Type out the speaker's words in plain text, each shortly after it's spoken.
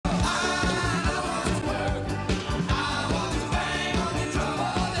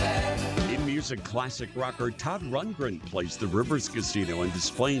music, classic rocker Todd Rundgren plays the Rivers Casino in Des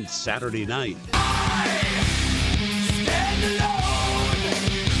Plaines Saturday night.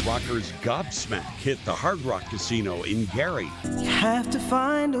 Rockers Godmack hit the Hard Rock Casino in Gary. You have to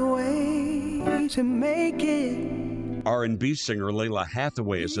find a way to make it. R&B singer Layla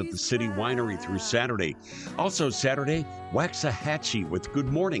Hathaway is at the City Winery through Saturday. Also Saturday, Waxahachie with Good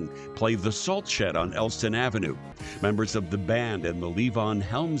Morning play the Salt Shed on Elston Avenue. Members of the band and the Levon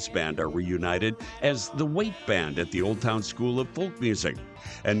Helms Band are reunited as the Wait Band at the Old Town School of Folk Music.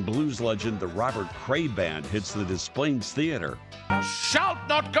 And blues legend the Robert Cray Band hits the Des Plaines Theater. Shalt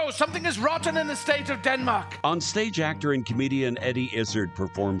not go! Something is rotten in the state of Denmark! On stage, actor and comedian Eddie Izzard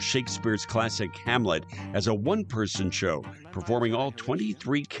performed Shakespeare's classic Hamlet as a one-person show, performing all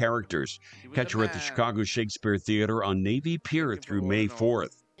 23 characters. Catch her at the Chicago Shakespeare Theater on Navy Pier through May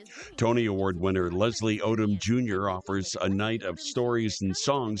 4th. Tony Award winner Leslie Odom Jr. offers a night of stories and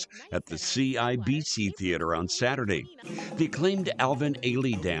songs at the CIBC Theater on Saturday. The acclaimed Alvin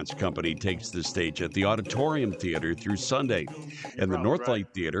Ailey Dance Company takes the stage at the Auditorium Theater through Sunday. And the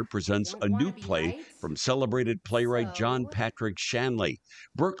Northlight Theater presents a new play from celebrated playwright John Patrick Shanley.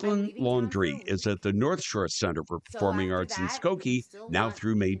 Brooklyn Laundry is at the North Shore Center for Performing Arts in Skokie now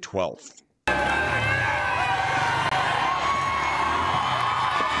through May 12th.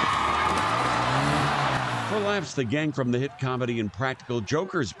 For laughs, the gang from the hit comedy Impractical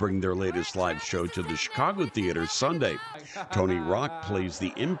Jokers bring their latest live show to the Chicago Theater Sunday. Tony Rock plays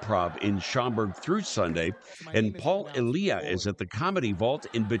the Improv in Schaumburg through Sunday, and Paul Elia is at the Comedy Vault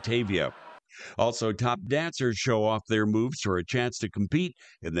in Batavia. Also, top dancers show off their moves for a chance to compete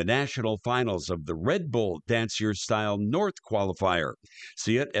in the national finals of the Red Bull Dance Your Style North qualifier.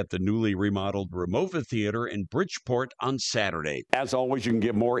 See it at the newly remodeled Ramova Theater in Bridgeport on Saturday. As always, you can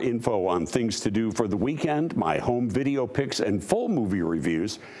get more info on things to do for the weekend, my home video pics, and full movie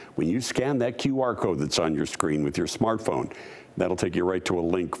reviews when you scan that QR code that's on your screen with your smartphone. That'll take you right to a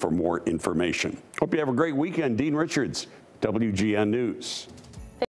link for more information. Hope you have a great weekend. Dean Richards, WGN News.